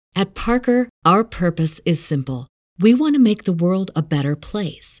At Parker, our purpose is simple. We want to make the world a better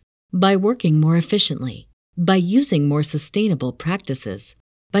place by working more efficiently, by using more sustainable practices,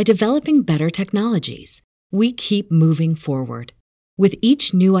 by developing better technologies. We keep moving forward. With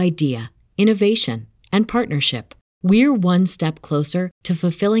each new idea, innovation, and partnership, we're one step closer to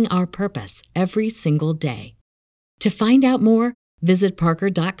fulfilling our purpose every single day. To find out more, visit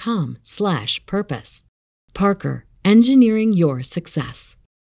parker.com/purpose. Parker, engineering your success.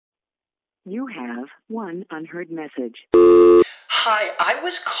 You have one unheard message. Hi, I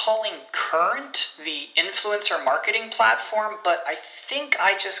was calling Current, the influencer marketing platform, but I think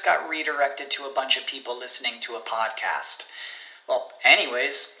I just got redirected to a bunch of people listening to a podcast. Well,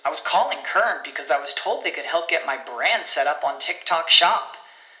 anyways, I was calling Current because I was told they could help get my brand set up on TikTok Shop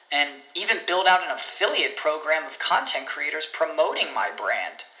and even build out an affiliate program of content creators promoting my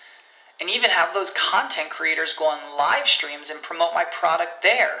brand. And even have those content creators go on live streams and promote my product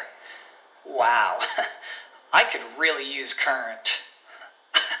there. Wow, I could really use Current.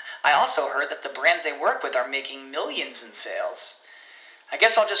 I also heard that the brands they work with are making millions in sales. I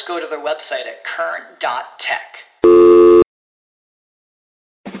guess I'll just go to their website at current.tech.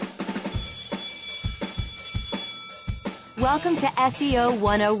 Welcome to SEO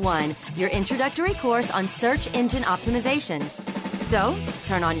 101, your introductory course on search engine optimization. So,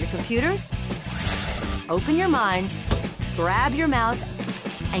 turn on your computers, open your minds, grab your mouse,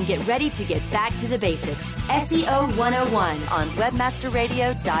 and get ready to get back to the basics. SEO 101 on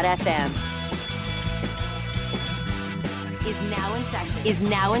webmasterradio.fm is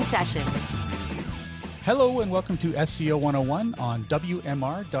now in session. Hello and welcome to SEO 101 on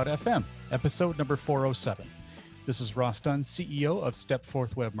WMR.fm, episode number 407. This is Ross Dunn, CEO of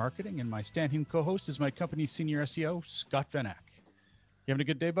Stepforth Web Marketing, and my stand-in co-host is my company's senior SEO, Scott Van Ack. You having a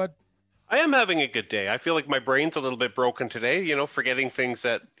good day, bud? I am having a good day. I feel like my brain's a little bit broken today, forgetting things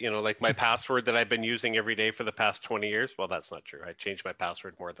that, like my password that I've been using every day for the past 20 years. Well, that's not true. I change my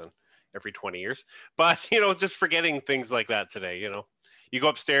password more than every 20 years. But, just forgetting things like that today, You go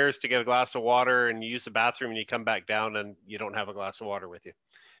upstairs to get a glass of water and you use the bathroom and you come back down and you don't have a glass of water with you.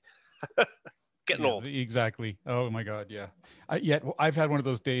 Getting old. Exactly. Oh, my God, yeah. I've had one of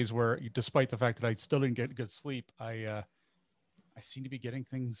those days where, despite the fact that I still didn't get good sleep, I seem to be getting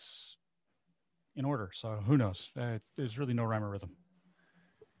things in order. So who knows? There's really no rhyme or rhythm.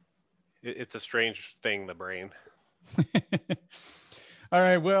 It's a strange thing, the brain. All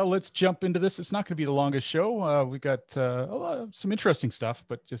right, well, let's jump into this. It's not going to be the longest show. We've got some interesting stuff,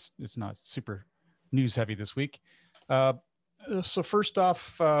 but just it's not super news heavy this week. So first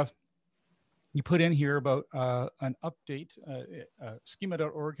off, you put in here about an update.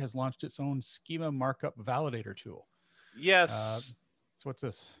 Schema.org has launched its own schema markup validator tool. Yes. So what's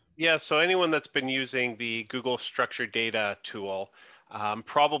this? Yeah, so anyone that's been using the Google Structured Data tool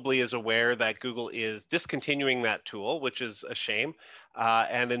probably is aware that Google is discontinuing that tool, which is a shame,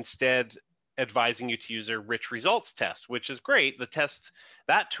 and instead advising you to use their rich results test, which is great.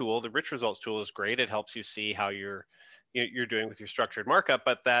 That tool, the rich results tool, is great. It helps you see how you're doing with your structured markup,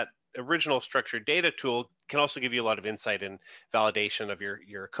 but that original structured data tool can also give you a lot of insight and validation of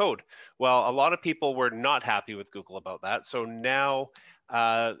your code. Well, a lot of people were not happy with Google about that. So now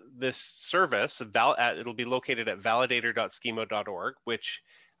this service, it'll be located at validator.schema.org, which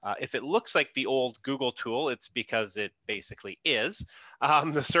if it looks like the old Google tool, it's because it basically is.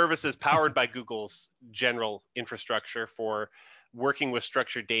 The service is powered by Google's general infrastructure for working with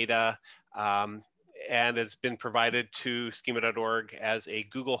structured data, and it's been provided to schema.org as a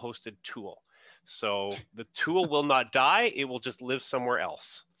Google hosted tool. So the tool will not die. It will just live somewhere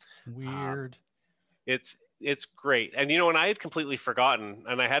else. Weird. It's great. And, and I had completely forgotten,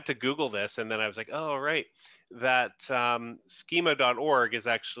 and I had to Google this, and then I was like, oh, right, that schema.org is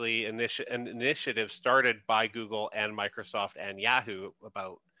actually an initiative started by Google and Microsoft and Yahoo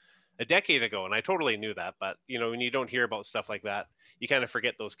about a decade ago. And I totally knew that. But, when you don't hear about stuff like that, you kind of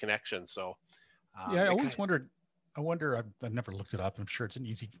forget those connections. So I always wondered, I've never looked it up. I'm sure it's an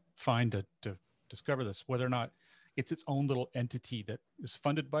easy find to discover this, whether or not it's its own little entity that is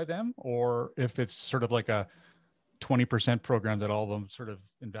funded by them, or if it's sort of like a 20% program that all of them sort of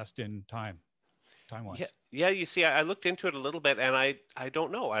invest in time-wise. Yeah. You see, I looked into it a little bit, and I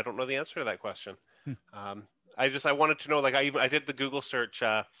don't know. I don't know the answer to that question. I wanted to know, like I did the Google search,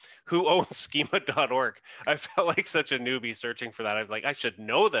 who owns schema.org. I felt like such a newbie searching for that. I was like, I should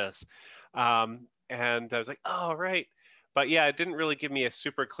know this. And I was like, oh, right. But yeah, it didn't really give me a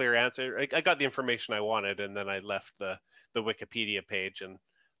super clear answer. I got the information I wanted, and then I left the Wikipedia page. And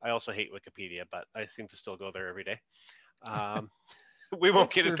I also hate Wikipedia, but I seem to still go there every day. We won't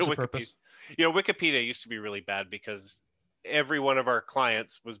get into Wikipedia. Wikipedia used to be really bad because every one of our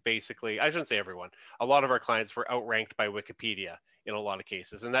clients was basically, I shouldn't say everyone, a lot of our clients were outranked by Wikipedia in a lot of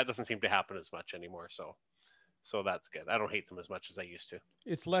cases, and that doesn't seem to happen as much anymore. So that's good. I don't hate them as much as I used to.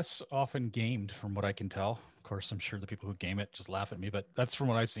 It's less often gamed from what I can tell. Of course, I'm sure the people who game it just laugh at me, but that's from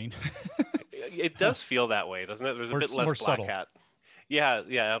what I've seen. It does feel that way, doesn't it? There's a bit less black subtle. hat. Yeah,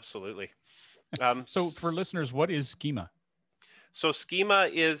 absolutely. So for listeners, what is Schema? So Schema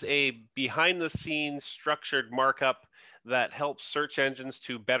is a behind-the-scenes structured markup that helps search engines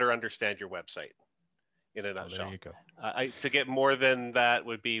to better understand your website, in a nutshell. There you go. To get more than that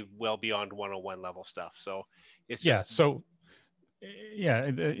would be well beyond 101 level stuff. So it's just...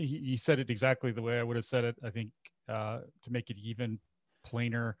 He said it exactly the way I would have said it. I think to make it even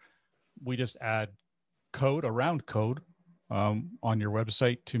plainer, we just add code around code on your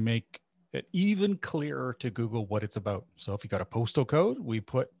website to make it even clearer to Google what it's about. So if you got a postal code, we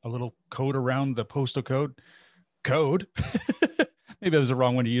put a little code around the postal code. Maybe that was the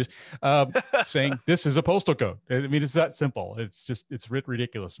wrong one to use. Saying this is a postal code. I mean, it's that simple. It's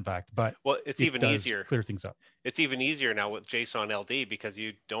ridiculous, in fact. But it's even easier. Clear things up. It's even easier now with JSON LD because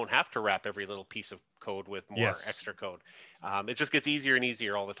you don't have to wrap every little piece of code with more extra code. It just gets easier and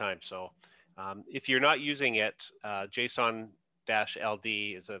easier all the time. So if you're not using it, JSON-LD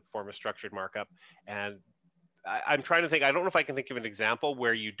is a form of structured markup. And I'm trying to think, I don't know if I can think of an example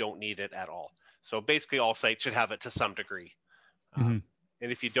where you don't need it at all. So basically all sites should have it to some degree. And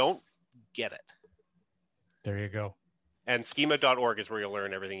if you don't, get it. There you go. And schema.org is where you'll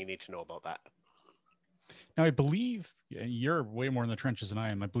learn everything you need to know about that. Now, I believe you're way more in the trenches than I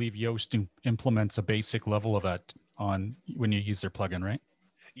am. I believe Yoast implements a basic level of that on when you use their plugin, right?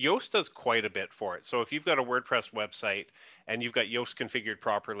 Yoast does quite a bit for it. So if you've got a WordPress website and you've got Yoast configured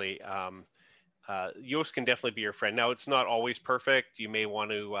properly, Yoast can definitely be your friend. Now, it's not always perfect. You may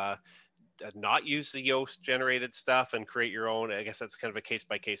want to not use the Yoast generated stuff and create your own. I guess that's kind of a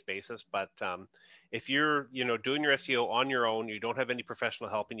case-by-case basis. But if you're doing your SEO on your own, you don't have any professional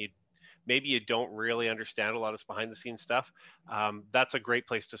help, and maybe you don't really understand a lot of behind-the-scenes stuff, that's a great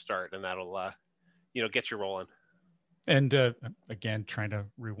place to start, and that'll get you rolling. And again, trying to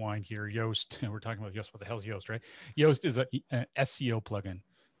rewind here, Yoast, we're talking about Yoast. What the hell is Yoast, right? Yoast is an SEO plugin.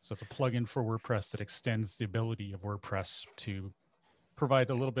 So it's a plugin for WordPress that extends the ability of WordPress to provide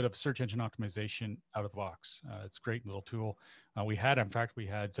a little bit of search engine optimization out of the box. It's a great little tool. We had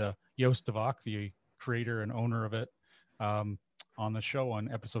Joost de Valk, the creator and owner of it, on the show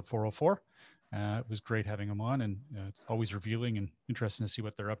on episode 404. It was great having him on, and it's always revealing and interesting to see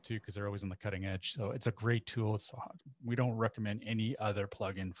what they're up to because they're always on the cutting edge. So it's a great tool. We don't recommend any other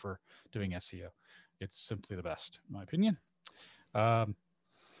plugin for doing SEO. It's simply the best, in my opinion.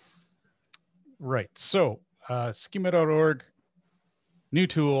 Right. So schema.org, new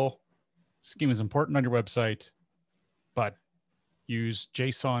tool. Schema is important on your website, but use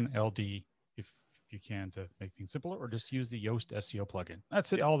JSON LD if you can to make things simpler, or just use the Yoast SEO plugin.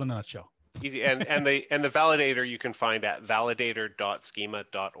 That's it, all in a nutshell. Easy. And the validator you can find at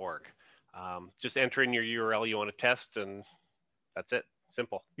validator.schema.org. Just enter in your URL you want to test, and that's it.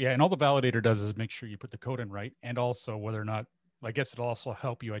 Simple. Yeah, and all the validator does is make sure you put the code in right, and also whether or not, I guess it'll also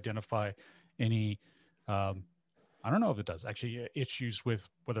help you identify any, I don't know if it does actually, issues with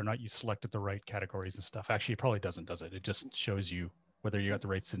whether or not you selected the right categories and stuff. Actually, it probably doesn't, does it? It just shows you whether you got the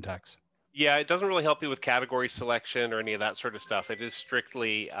right syntax. Yeah, it doesn't really help you with category selection or any of that sort of stuff. It is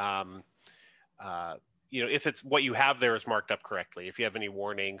strictly, if it's what you have there is marked up correctly, if you have any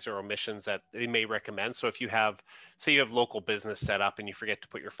warnings or omissions that they may recommend. So if you have, say you have local business set up and you forget to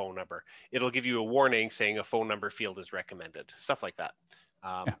put your phone number, it'll give you a warning saying a phone number field is recommended, stuff like that.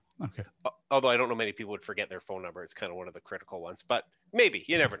 Okay. Although I don't know many people would forget their phone number. It's kind of one of the critical ones, but maybe,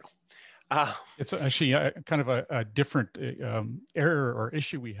 you never know. It's actually kind of a different error or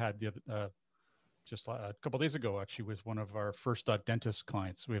issue we had just a couple of days ago, actually, with one of our first dentist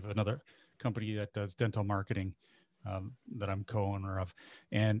clients. We have another company that does dental marketing that I'm co-owner of.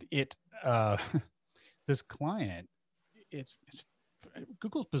 And this client, it's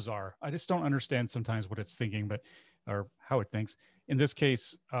Google's bizarre. I just don't understand sometimes what it's thinking, or how it thinks. In this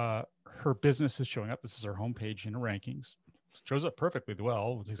case, her business is showing up. This is her homepage in the rankings. Shows up perfectly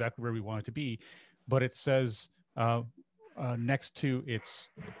well. It's exactly where we want it to be. But it says next to its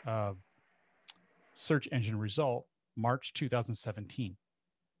search engine result, March 2017.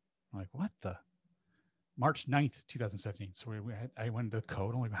 I'm like, what the? March 9th, 2017. So I went to the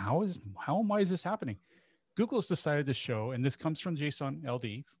code. I'm like, why is this happening? Google's decided to show, and this comes from JSON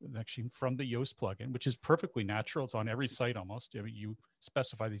LD, actually from the Yoast plugin, which is perfectly natural. It's on every site almost. I mean, you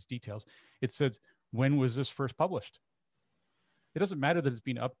specify these details. It said, when was this first published? It doesn't matter that it's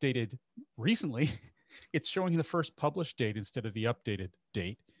been updated recently. it's showing the first published date instead of the updated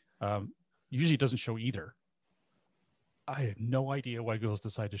date. Usually it doesn't show either. I have no idea why Google's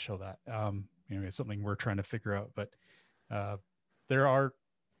decided to show that. It's something we're trying to figure out, but there are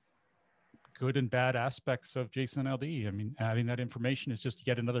good and bad aspects of JSON LD. I mean, adding that information is just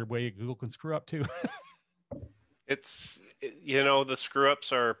yet another way Google can screw up too. The screw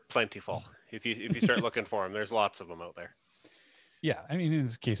ups are plentiful. If you start looking for them, there's lots of them out there. Yeah, I mean, in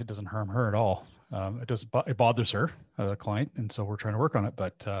this case, it doesn't harm her at all. It bothers her, the client, and so we're trying to work on it.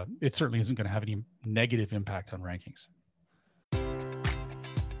 But it certainly isn't going to have any negative impact on rankings.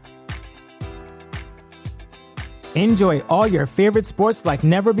 Enjoy all your favorite sports like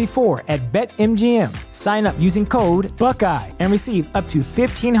never before at BetMGM. Sign up using code Buckeye and receive up to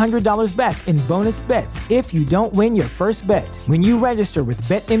 $1,500 back in bonus bets if you don't win your first bet. When you register with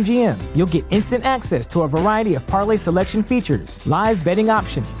BetMGM, you'll get instant access to a variety of parlay selection features, live betting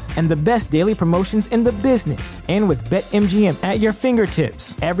options, and the best daily promotions in the business. And with BetMGM at your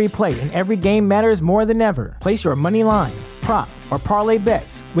fingertips, every play and every game matters more than ever. Place your money line, prop, or parlay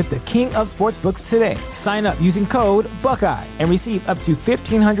bets with the king of sportsbooks today. Sign up using code Buckeye and receive up to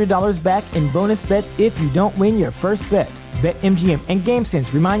 $1,500 back in bonus bets if you don't win your first bet. BetMGM and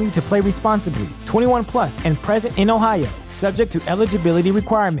GameSense remind you to play responsibly. 21 plus and present in Ohio, subject to eligibility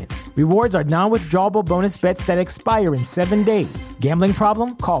requirements. Rewards are non-withdrawable bonus bets that expire in 7 days. Gambling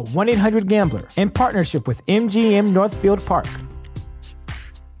problem? Call 1-800-GAMBLER. In partnership with MGM Northfield Park.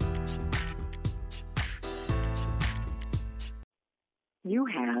 You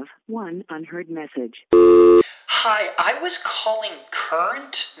have one unheard message. Hi, I was calling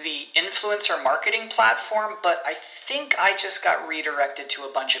Current, the influencer marketing platform, but I think I just got redirected to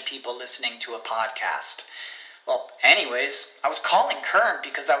a bunch of people listening to a podcast. Well, anyways, I was calling Current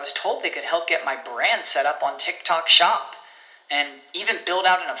because I was told they could help get my brand set up on TikTok Shop, and even build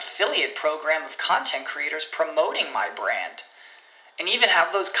out an affiliate program of content creators promoting my brand, and even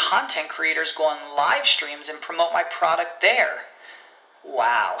have those content creators go on live streams and promote my product there.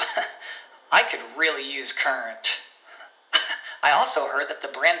 Wow, I could really use Current. I also heard that the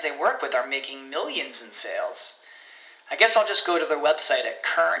brands they work with are making millions in sales. I guess I'll just go to their website at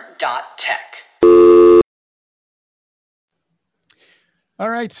current.tech. All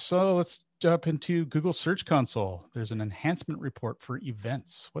right, so let's jump into Google Search Console. There's an enhancement report for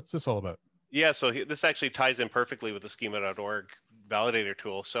events. What's this all about? Yeah, so this actually ties in perfectly with the schema.org validator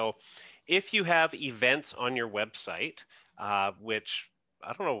tool. So if you have events on your website, which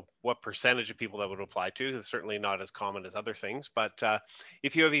I don't know what percentage of people that would apply to. It's certainly not as common as other things, but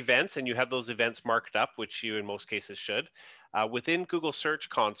if you have events and you have those events marked up, which you in most cases should, within Google Search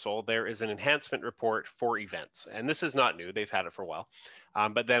Console, there is an enhancement report for events. And this is not new, they've had it for a while.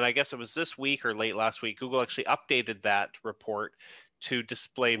 But then I guess it was this week or late last week, Google actually updated that report to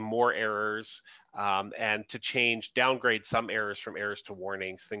display more errors and to downgrade some errors from errors to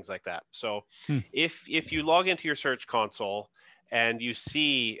warnings, things like that. So if you log into your Search Console and you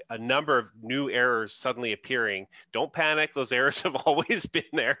see a number of new errors suddenly appearing, don't panic. Those errors have always been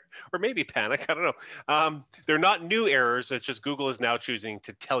there, or maybe panic, I don't know. They're not new errors, it's just Google is now choosing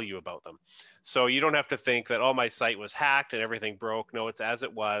to tell you about them. So you don't have to think that, oh, my site was hacked and everything broke. No, it's as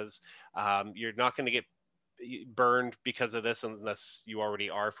it was. You're not going to get burned because of this unless you already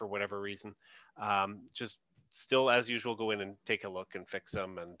are for whatever reason. Just still, as usual, go in and take a look and fix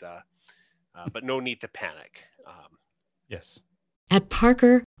them, but no need to panic. Yes. At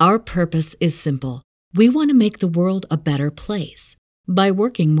Parker, our purpose is simple. We want to make the world a better place by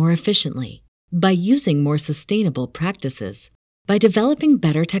working more efficiently, by using more sustainable practices, by developing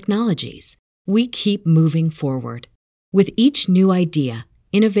better technologies. We keep moving forward. With each new idea,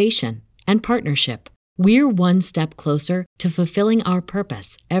 innovation, and partnership, we're one step closer to fulfilling our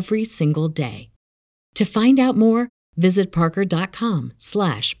purpose every single day. To find out more, visit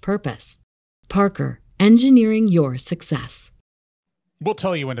parker.com/purpose. Parker, engineering your success. We'll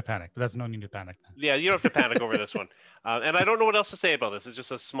tell you when to panic, but that's no need to panic. Yeah, you don't have to panic over this one. And I don't know what else to say about this. It's just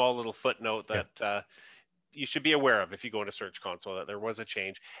a small little footnote that you should be aware of if you go into Search Console, that there was a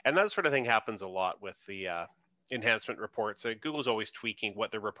change. And that sort of thing happens a lot with the enhancement reports. Google's always tweaking what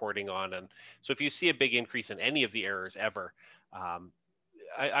they're reporting on. And so if you see a big increase in any of the errors ever,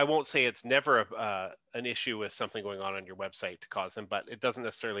 I won't say it's never an issue with something going on your website to cause them, but it doesn't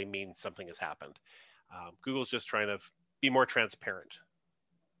necessarily mean something has happened. Google's just trying to be more transparent.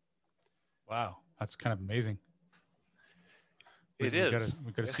 Wow, that's kind of amazing. It is.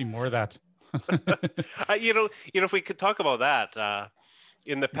 We've got to see more of that. If we could talk about that,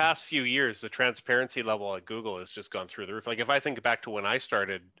 in the past few years, the transparency level at Google has just gone through the roof. Like if I think back to when I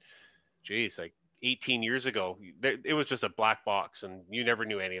started, like 18 years ago, it was just a black box and you never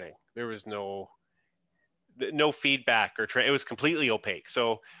knew anything. There was no no feedback or it was completely opaque.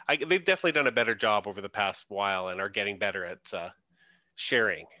 So they've definitely done a better job over the past while and are getting better at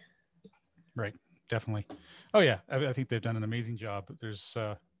sharing. Right, definitely. Oh yeah, I think they've done an amazing job. There's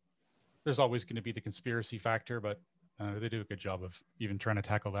always going to be the conspiracy factor, but they do a good job of even trying to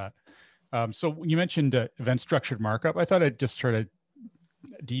tackle that. So you mentioned event structured markup. I thought I'd just try to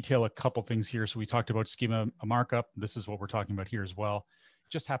detail a couple things here. So we talked about schema markup. This is what we're talking about here as well.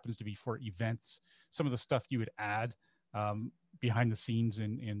 It just happens to be for events. Some of the stuff you would add behind the scenes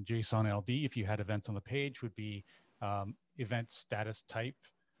in JSON LD, if you had events on the page, would be event status type,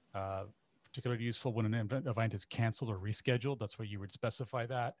 particularly useful when an event is canceled or rescheduled. That's where you would specify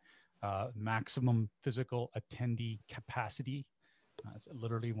that. Maximum physical attendee capacity. That's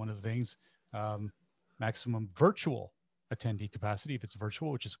literally one of the things. Maximum virtual attendee capacity if it's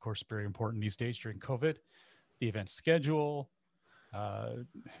virtual, which is of course very important these days during COVID. The event schedule,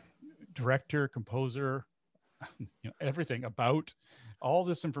 director, composer, everything about all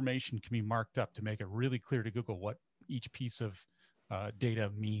this information can be marked up to make it really clear to Google what each piece of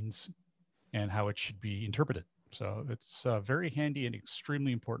data means and how it should be interpreted. So it's very handy and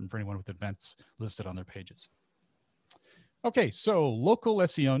extremely important for anyone with events listed on their pages. Okay, so local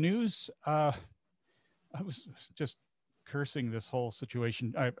SEO news. I was just cursing this whole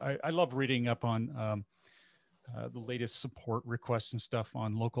situation. I love reading up on the latest support requests and stuff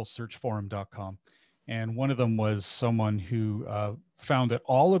on localsearchforum.com. And one of them was someone who found that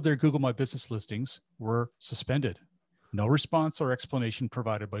all of their Google My Business listings were suspended. No response or explanation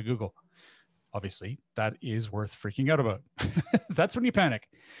provided by Google. Obviously, that is worth freaking out about. That's when you panic.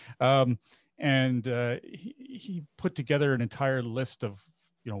 He put together an entire list of,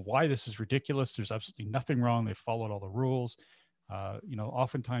 why this is ridiculous. There's absolutely nothing wrong. They followed all the rules.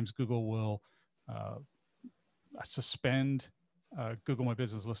 Oftentimes Google will suspend Google My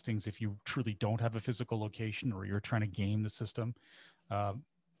Business listings if you truly don't have a physical location or you're trying to game the system.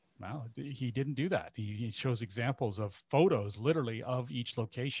 Well, he didn't do that. He shows examples of photos literally of each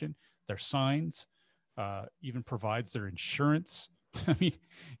location, their signs, even provides their insurance. I mean,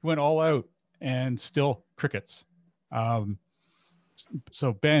 he went all out and still crickets.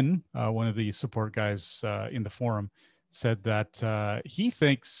 So Ben, one of the support guys in the forum, said that he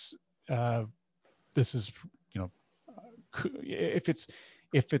thinks this is, if it's,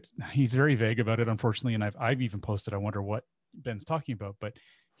 he's very vague about it, unfortunately. And I've even posted, I wonder what Ben's talking about, but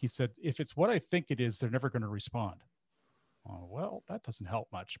he said, if it's what I think it is, they're never going to respond. Oh, well, that doesn't help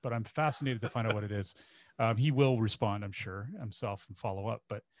much, but I'm fascinated to find out what it is. He will respond, I'm sure, himself and follow up,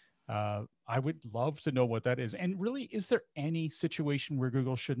 but I would love to know what that is. And really, is there any situation where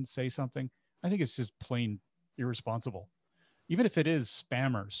Google shouldn't say something? I think it's just plain irresponsible. Even if it is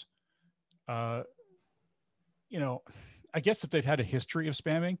spammers, I guess if they've had a history of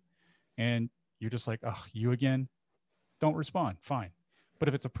spamming and you're just like, oh, you again, don't respond, fine. But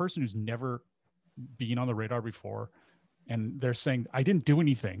if it's a person who's never been on the radar before and they're saying, I didn't do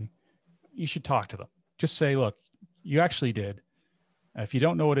anything, you should talk to them. Just say, look, you actually did. If you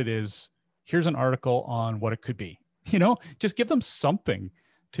don't know what it is, here's an article on what it could be. Just give them something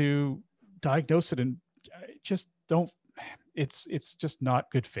to diagnose it, and just don't. It's just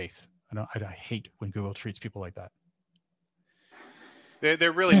not good faith. I hate when Google treats people like that.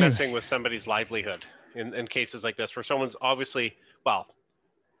 They're really messing with somebody's livelihood in cases like this, where someone's obviously,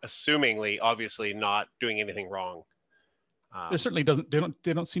 assumingly, obviously not doing anything wrong. There certainly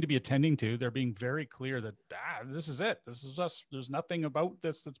they don't seem to be attending to. They're being very clear that this is it. This is us. There's nothing about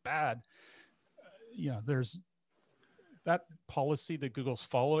this that's bad. There's that policy that Google's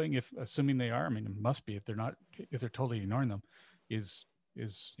following, if assuming they are. I mean, it must be if they're totally ignoring them, it's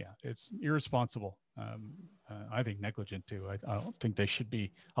irresponsible. I think negligent too. I don't think they should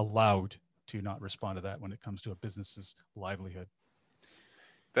be allowed to not respond to that when it comes to a business's livelihood.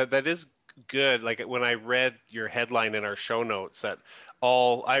 That is good. Like when I read your headline in our show notes,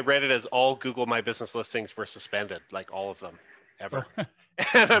 I read it as all Google My Business listings were suspended, like all of them ever.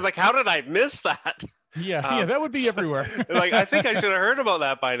 And I'm like, how did I miss that? Yeah, that would be everywhere. I think I should have heard about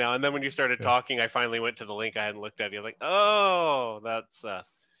that by now. And then when you started talking, I finally went to the link I hadn't looked at. You're like, oh, that's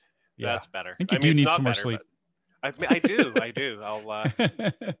better. I think you do need some more sleep. I do. I'll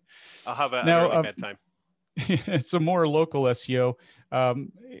have an early bedtime. Some more local SEO. I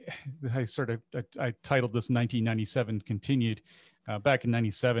titled this 1997 Continued. Back in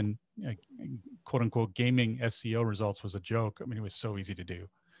 97, quote unquote, gaming SEO results was a joke. I mean, it was so easy to do.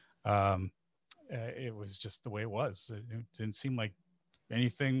 It was just the way it was. It didn't seem like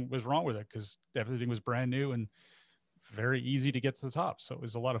anything was wrong with it because everything was brand new and very easy to get to the top. So it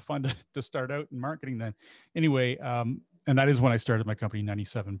was a lot of fun to start out in marketing then. Anyway, and that is when I started my company in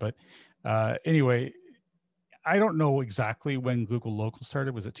 97. But anyway, I don't know exactly when Google Local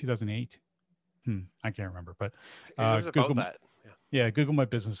started. Was it 2008? I can't remember, but It was about Google, that. Google My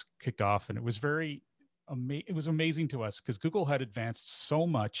Business kicked off, and it was it was amazing to us because Google had advanced so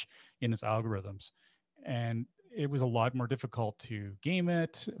much in its algorithms, and it was a lot more difficult to game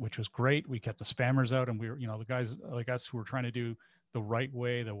it, which was great. We kept the spammers out, and we were, the guys like us who were trying to do the right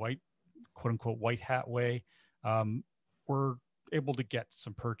way, the white, quote unquote, white hat way, were able to get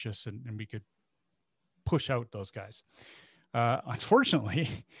some purchase, and we could push out those guys. Unfortunately,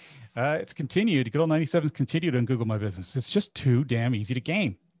 it's continued. Good old 97's continued on Google My Business. It's just too damn easy to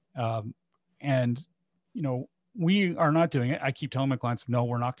game. And, we are not doing it. I keep telling my clients, no,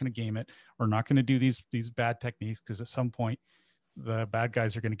 we're not going to game it. We're not going to do these bad techniques, because at some point the bad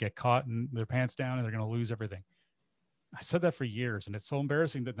guys are going to get caught and their pants down and they're going to lose everything. I said that for years, and it's so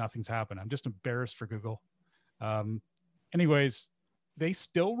embarrassing that nothing's happened. I'm just embarrassed for Google. Anyways, they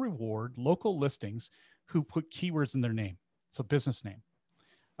still reward local listings who put keywords in their name. It's a business name.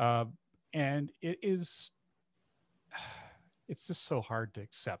 And it's just so hard to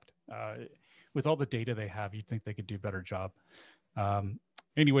accept. With all the data they have, you'd think they could do a better job.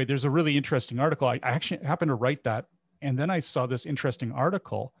 Anyway, there's a really interesting article. I actually happened to write that. And then I saw this interesting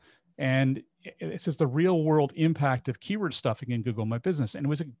article, and it says the real world impact of keyword stuffing in Google My Business. And it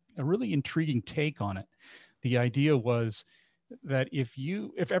was a really intriguing take on it. The idea was that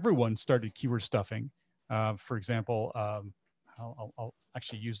if everyone started keyword stuffing, for example, I'll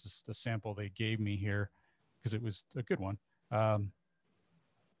actually use the sample they gave me here because it was a good one.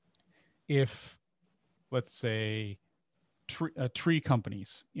 If, let's say, tree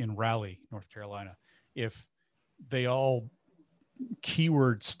companies in Raleigh, North Carolina, if they all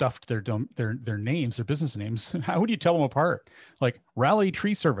keyword stuffed their names, their business names, how would you tell them apart? Like Raleigh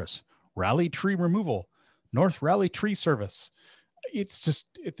Tree Service, Raleigh Tree Removal, North Raleigh Tree Service. It's just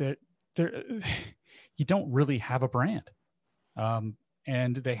you don't really have a brand,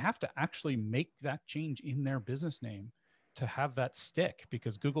 and they have to actually make that change in their business name to have that stick,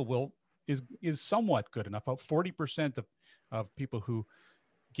 because Google is somewhat good enough. About 40% of people who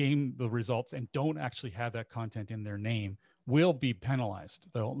game the results and don't actually have that content in their name will be penalized.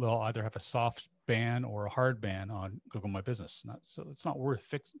 They'll either have a soft ban or a hard ban on Google My Business. So it's not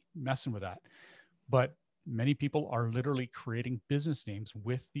worth messing with that. But many people are literally creating business names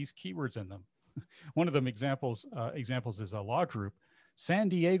with these keywords in them. One of them examples is a law group, San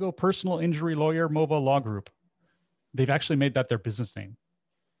Diego Personal Injury Lawyer Mobile Law Group. They've actually made that their business name.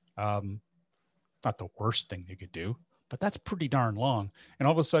 Not the worst thing they could do, but that's pretty darn long. And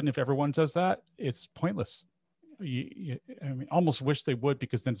all of a sudden, if everyone does that, it's pointless. I almost wish they would,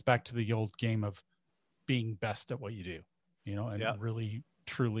 because then it's back to the old game of being best at what you do, and really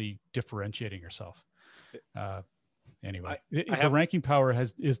truly differentiating yourself. Anyway, the ranking power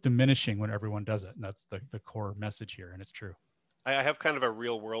is diminishing when everyone does it. And that's the core message here. And it's true. I have kind of a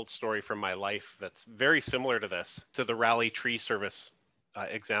real world story from my life that's very similar to the Raleigh Tree Service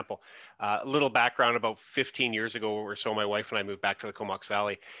example. A little background: about 15 years ago or so, my wife and I moved back to the Comox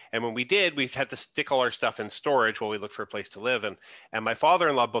Valley. And when we did, we had to stick all our stuff in storage while we looked for a place to live. And my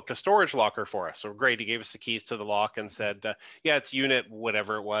father-in-law booked a storage locker for us. So great. He gave us the keys to the lock and said, it's unit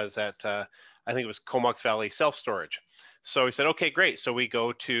whatever it was at, I think it was Comox Valley Self-Storage. So he said, okay, great. So we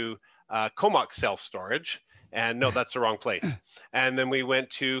go to Comox Self-Storage. And no, that's the wrong place. And then we went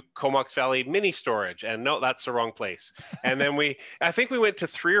to Comox Valley Mini Storage, and no, that's the wrong place. And then I think we went to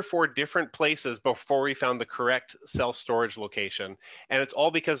 3 or 4 different places before we found the correct self-storage location. And it's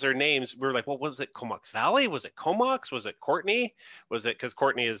all because their names, we were like, well, was it Comox Valley? Was it Comox? Was it Courtenay? Was it, because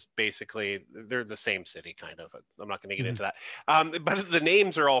Courtenay is basically, they're the same city kind of. I'm not going to get into that. But the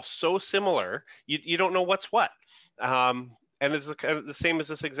names are all so similar, you don't know what's what. And it's the same as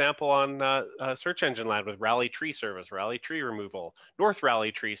this example on search engine land with Raleigh Tree Service, Raleigh Tree Removal, North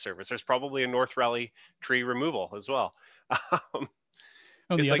Raleigh Tree Service. There's probably a North Raleigh Tree Removal as well.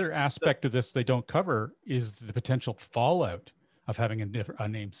 The other aspect of this they don't cover is the potential fallout of having a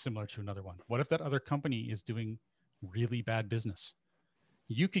name similar to another one. What if that other company is doing really bad business?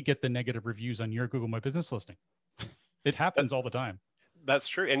 You could get the negative reviews on your Google My Business listing. It happens all the time. That's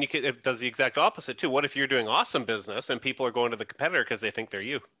true. And it does the exact opposite too. What if you're doing awesome business and people are going to the competitor because they think they're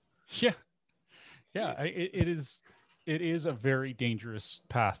you? Yeah. It is a very dangerous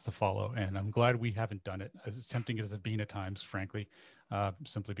path to follow. And I'm glad we haven't done it, as tempting as it's been at times, frankly,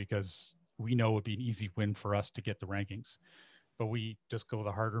 simply because we know it would be an easy win for us to get the rankings, but we just go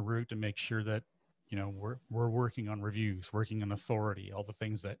the harder route to make sure that, we're working on reviews, working on authority, all the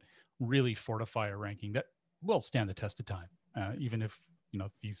things that really fortify a ranking that will stand the test of time, even if,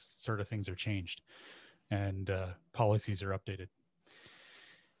 these sort of things are changed and policies are updated.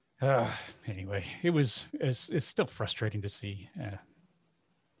 Anyway, it's still frustrating to see.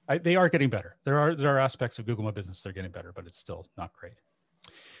 They are getting better. There are aspects of Google My Business that are getting better, but it's still not great.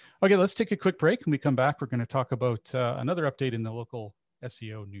 Okay, let's take a quick break. When we come back, we're going to talk about another update in the local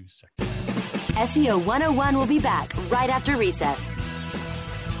SEO news sector. SEO 101 will be back right after recess.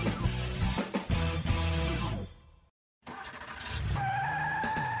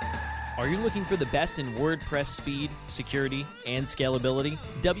 Are you looking for the best in WordPress speed, security, and scalability?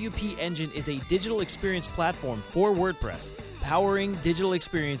 WP Engine is a digital experience platform for WordPress, powering digital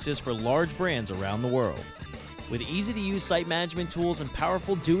experiences for large brands around the world. With easy-to-use site management tools and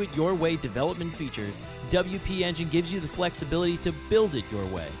powerful do-it-your-way development features, WP Engine gives you the flexibility to build it your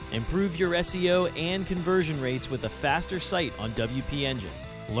way. Improve your SEO and conversion rates with a faster site on WP Engine.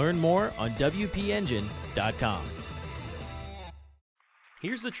 Learn more on WPEngine.com.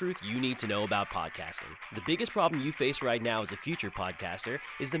 Here's the truth you need to know about podcasting. The biggest problem you face right now as a future podcaster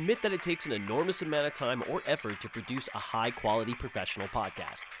is the myth that it takes an enormous amount of time or effort to produce a high-quality professional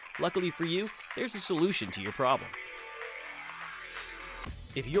podcast. Luckily for you, there's a solution to your problem.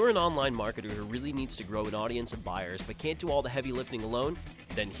 If you're an online marketer who really needs to grow an audience of buyers but can't do all the heavy lifting alone,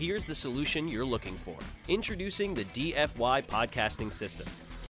 then here's the solution you're looking for. Introducing the DFY Podcasting System.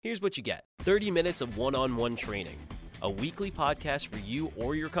 Here's what you get. 30 minutes of one-on-one training. A weekly podcast for you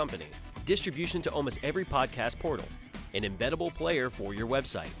or your company, distribution to almost every podcast portal, an embeddable player for your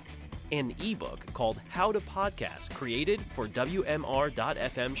website, an ebook called How to Podcast, created for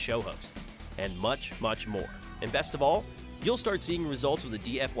WMR.FM show hosts, and much, much more. And best of all, you'll start seeing results with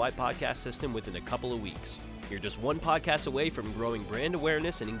the DFY podcast system within a couple of weeks. You're just one podcast away from growing brand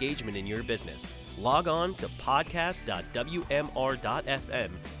awareness and engagement in your business. Log on to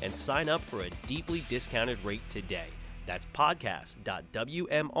podcast.wmr.fm and sign up for a deeply discounted rate today. That's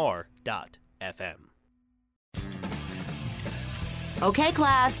podcast.wmr.fm. Okay,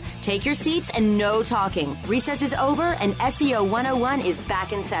 class, take your seats and no talking. Recess is over and SEO 101 is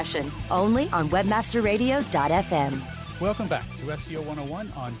back in session, only on webmasterradio.fm. Welcome back to SEO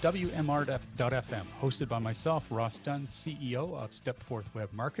 101 on WMR.fm, hosted by myself, Ross Dunn, CEO of Stepforth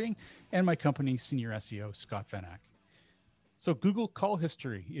Web Marketing, and my company, Senior SEO, Scott Van Ack. So Google call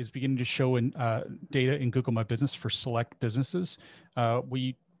history is beginning to show in data in Google My Business for select businesses.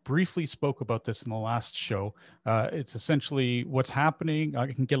 We briefly spoke about this in the last show. It's essentially what's happening.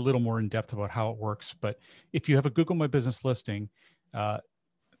 I can get a little more in depth about how it works, but if you have a Google My Business listing,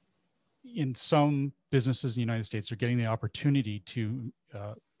 in some businesses in the United States are getting the opportunity to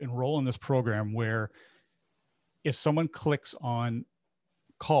enroll in this program where if someone clicks on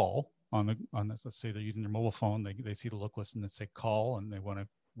call, let's say they're using their mobile phone, they see the look list and they say call and they want to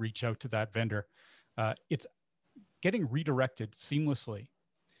reach out to that vendor. It's getting redirected seamlessly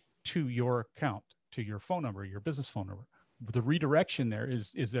to your account, to your phone number, your business phone number. The redirection there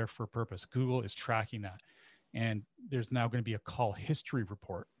is there for a purpose. Google is tracking that. And there's now going to be a call history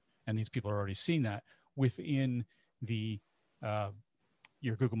report. And these people are already seeing that within the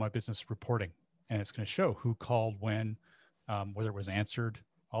your Google My Business reporting. And it's going to show who called when, whether it was answered,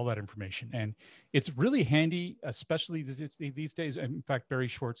 all that information. And it's really handy, especially these days. In fact, Barry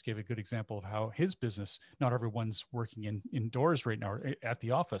Schwartz gave a good example of how his business, not everyone's working indoors right now at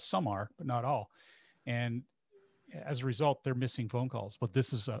the office. Some are, but not all. And as a result, they're missing phone calls. But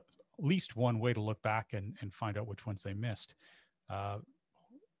this is at least one way to look back and find out which ones they missed.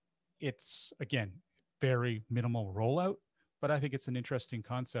 It's, again, very minimal rollout, but I think it's an interesting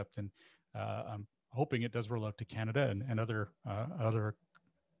concept. And I'm hoping it does roll out to Canada and other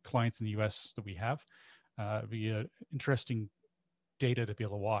clients in the US that we have. Be interesting data to be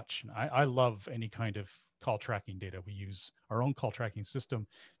able to watch. And I love any kind of call tracking data. We use our own call tracking system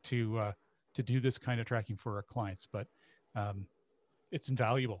to do this kind of tracking for our clients, but it's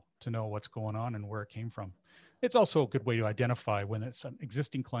invaluable to know what's going on and where it came from. It's also a good way to identify when it's an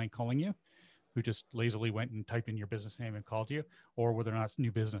existing client calling you who just lazily went and typed in your business name and called you, or whether or not it's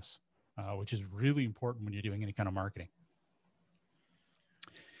new business, which is really important when you're doing any kind of marketing.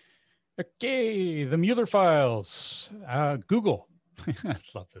 Okay, the Mueller files. Google. I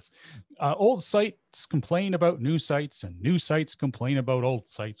love this. Old sites complain about new sites, and new sites complain about old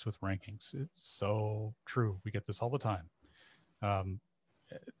sites with rankings. It's so true. We get this all the time. I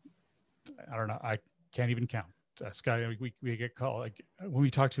don't know. I can't even count. Scott, we get called, like when we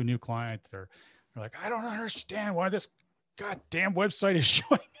talk to a new client, they're like, I don't understand why this goddamn website is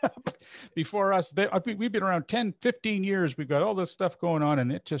showing up before us. We've been around 10, 15 years. We've got all this stuff going on and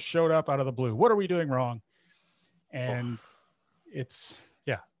it just showed up out of the blue. What are we doing wrong? And it's,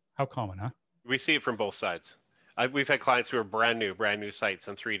 how common, huh? We see it from both sides. We've had clients who are brand new sites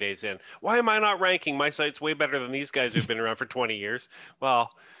and 3 days in. Why am I not ranking? My site's way better than these guys who've been around for 20 years.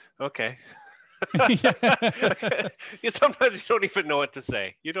 Well, Okay. Yeah, sometimes you don't even know what to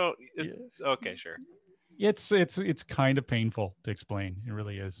say. You don't. Okay, sure. It's kind of painful to explain. It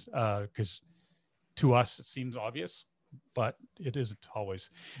really is, because to us it seems obvious, but it isn't always.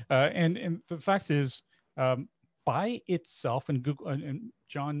 And the fact is, by itself, and Google and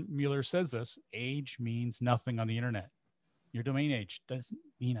John Mueller says this, age means nothing on the internet. Your domain age doesn't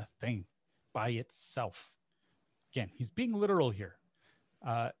mean a thing by itself. Again, he's being literal here.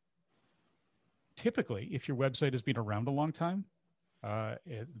 Typically, if your website has been around a long time,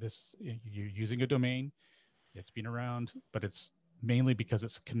 you're using a domain, it's been around, but it's mainly because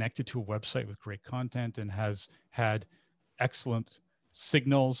it's connected to a website with great content and has had excellent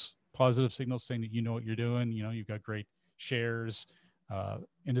signals, positive signals saying that you know what you're doing. You know, you've got great shares.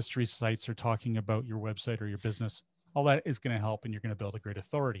 Industry sites are talking about your website or your business. All that is going to help, and you're going to build a great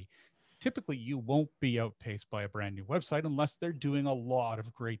authority. Typically, you won't be outpaced by a brand new website unless they're doing a lot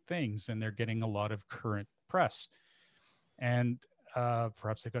of great things and they're getting a lot of current press. And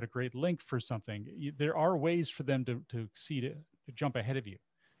perhaps they've got a great link for something. There are ways for them to exceed it, to jump ahead of you.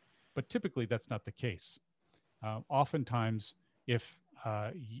 But typically, that's not the case. Oftentimes, if,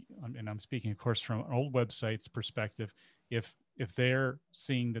 and I'm speaking, of course, from an old website's perspective, if they're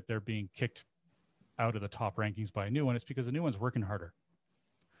seeing that they're being kicked out of the top rankings by a new one, it's because the new one's working harder.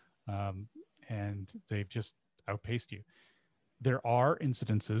 And they've just outpaced you. There are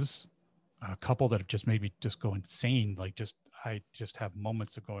incidences, a couple that have just made me just go insane. Like I just have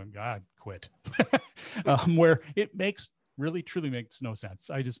moments of going, God, quit, where it truly makes no sense.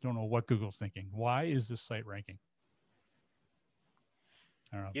 I just don't know what Google's thinking. Why is this site ranking?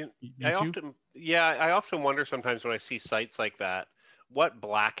 I don't know. I often wonder sometimes when I see sites like that, what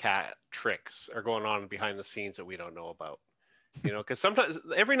black hat tricks are going on behind the scenes that we don't know about. You know, because sometimes,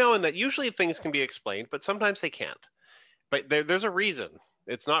 every now and then, usually things can be explained, but sometimes they can't. But there's a reason.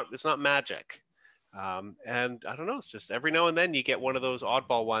 It's not magic. And I don't know. It's just every now and then you get one of those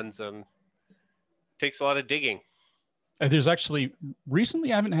oddball ones, and it takes a lot of digging. There's actually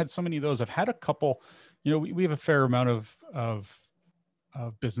recently, I haven't had so many of those. I've had a couple. You know, we have a fair amount of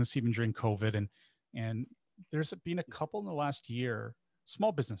business even during COVID, and there's been a couple in the last year,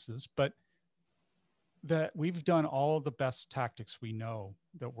 small businesses, but that we've done all of the best tactics we know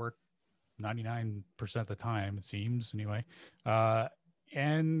that work 99% of the time, it seems anyway.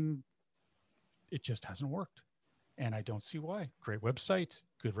 And it just hasn't worked. And I don't see why. Great website,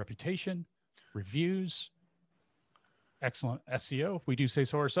 good reputation, reviews, excellent SEO. We do say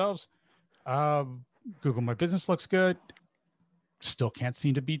so ourselves. Google My Business looks good. Still can't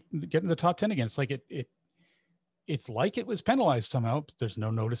seem to get in the top 10 again. It's like it's like it was penalized somehow. There's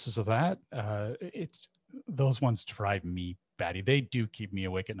no notices of that. Those ones drive me batty. They do keep me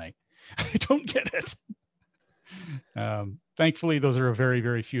awake at night. I don't get it. Thankfully, those are a very,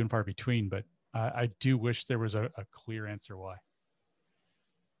 very few and far between, but I do wish there was a clear answer why.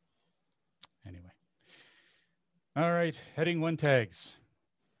 Anyway. All right. Heading 1 tags.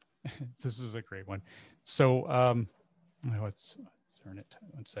 This is a great one. So let's turn it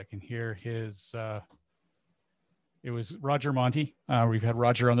 1 second here. It was Roger Monti. We've had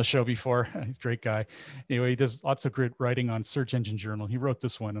Roger on the show before. He's a great guy. Anyway, he does lots of great writing on Search Engine Journal. He wrote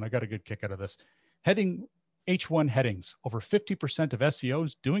this one, and I got a good kick out of this. Heading H1 headings. Over 50% of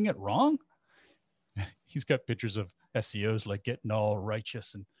SEOs doing it wrong. He's got pictures of SEOs like getting all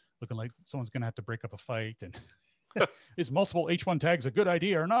righteous and looking like someone's going to have to break up a fight. And is multiple H1 tags a good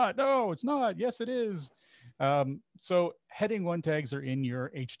idea or not? No, it's not. Yes, it is. So heading 1 tags are in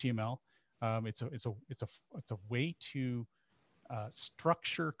your HTML. It's a way to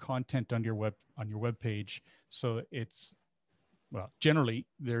structure content on your web page. So generally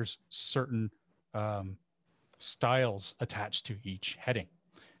there's certain styles attached to each heading.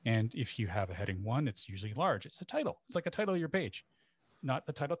 And if you have a heading 1, it's usually large. It's the title. It's like a title of your page, not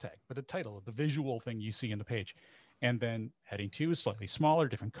the title tag, but a title of the visual thing you see in the page. And then heading 2 is slightly smaller,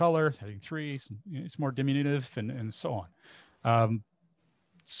 different color. Heading 3, it's more diminutive, and so on.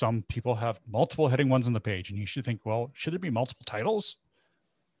 Some people have multiple heading 1s on the page, and you should think, well, should there be multiple titles?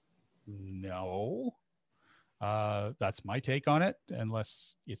 No. That's my take on it,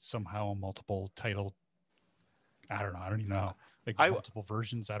 unless it's somehow a multiple title. I don't know. I don't even know. Like multiple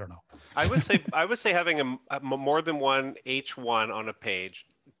versions. I don't know. I would say having a more than one H1 on a page.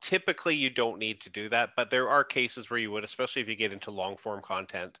 Typically, you don't need to do that, but there are cases where you would, especially if you get into long form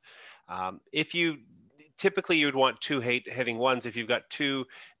content. Typically you would want 2 heading 1s if you've got 2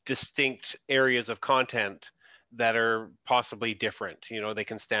 distinct areas of content that are possibly different. You know, they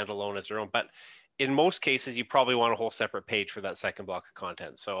can stand alone as their own. But in most cases, you probably want a whole separate page for that second block of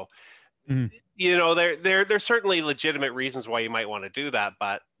content. So You know, there's certainly legitimate reasons why you might want to do that,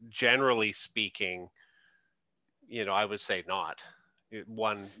 but generally speaking, you know, I would say not. You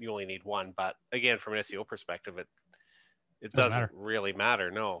only need one, but again, from an SEO perspective, it doesn't really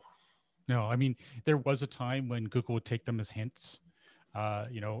matter. No, I mean, there was a time when Google would take them as hints.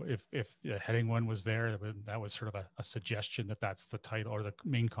 You know, if the heading one was there, that was sort of a suggestion that that's the title or the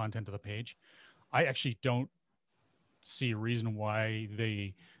main content of the page. I actually don't see a reason why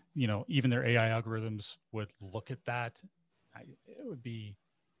they, you know, even their AI algorithms would look at that. It would be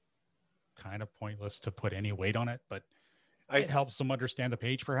kind of pointless to put any weight on it, but it helps them understand the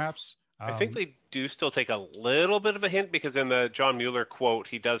page, perhaps. I think they do still take a little bit of a hint, because in the John Mueller quote,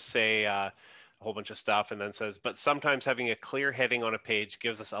 he does say a whole bunch of stuff and then says, but sometimes having a clear heading on a page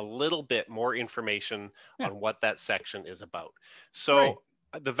gives us a little bit more information on what that section is about. So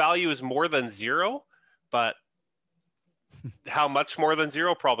the value is more than zero, but how much more than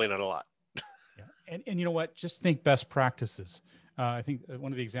zero? Probably not a lot. And you know what? Just think best practices. I think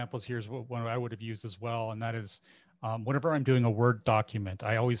one of the examples here is one I would have used as well, and that is whenever I'm doing a Word document,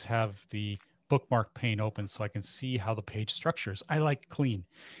 I always have the bookmark pane open so I can see how the page structures. I like clean.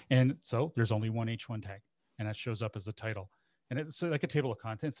 And so there's only one H1 tag, and that shows up as the title. And it's like a table of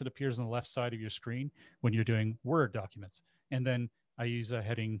contents that appears on the left side of your screen when you're doing Word documents. And then I use a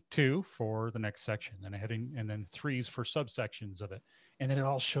heading 2 for the next section, and a heading, and then 3s for subsections of it. And then it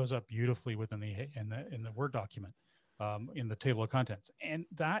all shows up beautifully within in the Word document, in the table of contents. And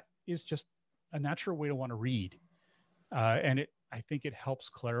that is just a natural way to want to read. And I think it helps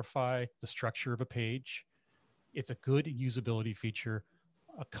clarify the structure of a page. It's a good usability feature,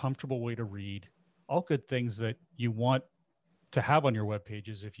 a comfortable way to read, all good things that you want to have on your web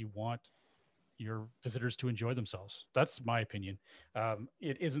pages if you want your visitors to enjoy themselves. That's my opinion.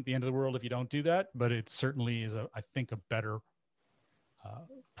 It isn't the end of the world if you don't do that, but it certainly is, I think, a better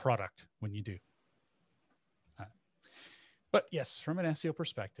product when you do. But yes, from an SEO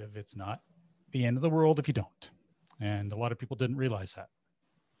perspective, it's not the end of the world if you don't. And a lot of people didn't realize that.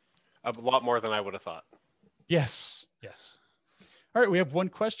 A lot more than I would have thought. Yes. All right, we have one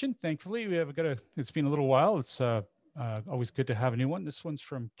question. Thankfully, it's been a little while. It's always good to have a new one. This one's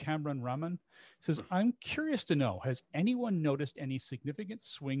from Cameron Raman. It says, I'm curious to know, has anyone noticed any significant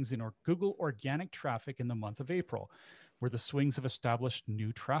swings in our Google organic traffic in the month of April, where the swings have established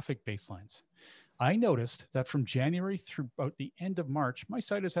new traffic baselines? I noticed that from January through about the end of March, my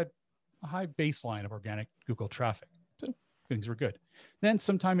site has had a high baseline of organic Google traffic. So things were good. Then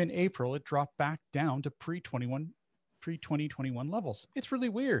sometime in April, it dropped back down to pre-2021 levels. It's really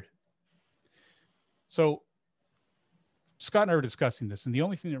weird. So Scott and I were discussing this, and the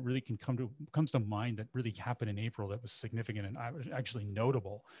only thing that really comes to mind that really happened in April that was significant and actually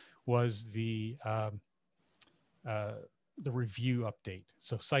notable was the review update.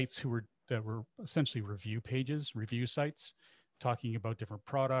 So sites that were essentially review pages, review sites, talking about different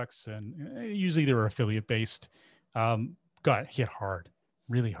products, and usually they were affiliate based, got hit hard,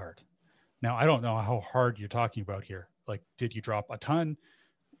 really hard. Now, I don't know how hard you're talking about here. Like, did you drop a ton?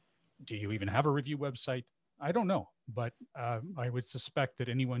 Do you even have a review website? I don't know, but I would suspect that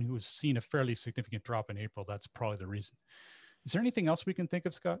anyone who has seen a fairly significant drop in April, that's probably the reason. Is there anything else we can think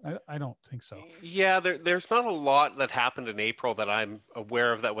of, Scott? I don't think so. Yeah, there's not a lot that happened in April that I'm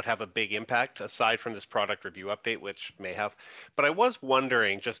aware of that would have a big impact, aside from this product review update, which may have. But I was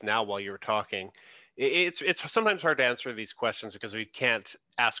wondering just now while you were talking, it's sometimes hard to answer these questions because we can't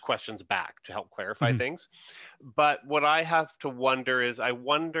ask questions back to help clarify things. But what I have to wonder is, I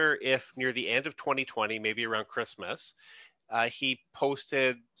wonder if near the end of 2020, maybe around Christmas, he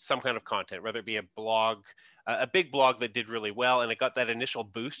posted some kind of content, whether it be a blog, a big blog that did really well, and it got that initial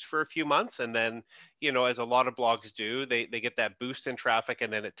boost for a few months. And then, you know, as a lot of blogs do, they get that boost in traffic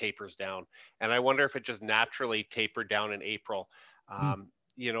and then it tapers down. And I wonder if it just naturally tapered down in April.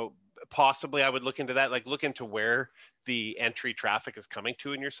 You know, possibly I would look into that, like look into where the entry traffic is coming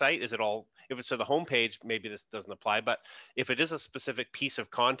to in your site. Is it all, if it's to the homepage, maybe this doesn't apply, but if it is a specific piece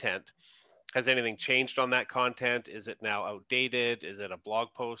of content, has anything changed on that content? Is it now outdated? Is it a blog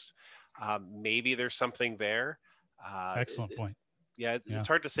post? Maybe there's something there. Excellent point. Yeah, it's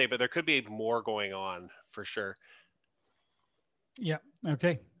hard to say, but there could be more going on for sure. Yeah.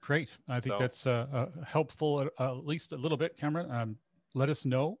 Okay, great. I think that's helpful, at least a little bit, Cameron. Let us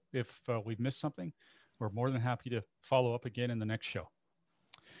know if we've missed something. We're more than happy to follow up again in the next show.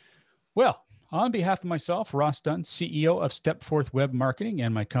 Well, on behalf of myself, Ross Dunn, CEO of Stepforth Web Marketing,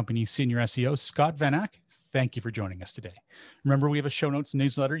 and my company's senior SEO, Scott Van Ack, thank you for joining us today. Remember, we have a show notes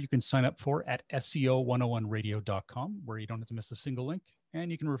newsletter you can sign up for at SEO101radio.com, where you don't have to miss a single link,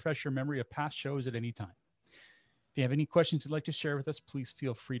 and you can refresh your memory of past shows at any time. If you have any questions you'd like to share with us, please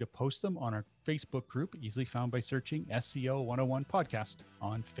feel free to post them on our Facebook group, easily found by searching SEO 101 Podcast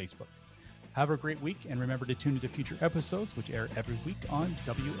on Facebook. Have a great week, and remember to tune into future episodes, which air every week on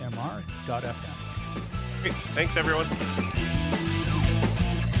WMR.FM. Great. Thanks, everyone.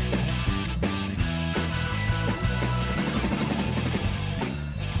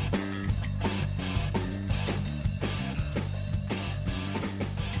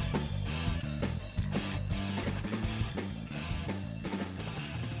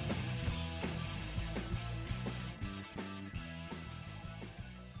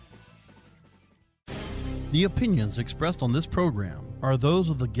 The opinions expressed on this program are those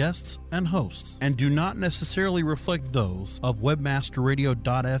of the guests and hosts and do not necessarily reflect those of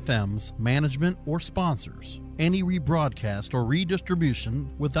WebmasterRadio.fm's management or sponsors. Any rebroadcast or redistribution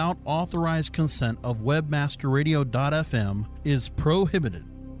without authorized consent of WebmasterRadio.fm is prohibited.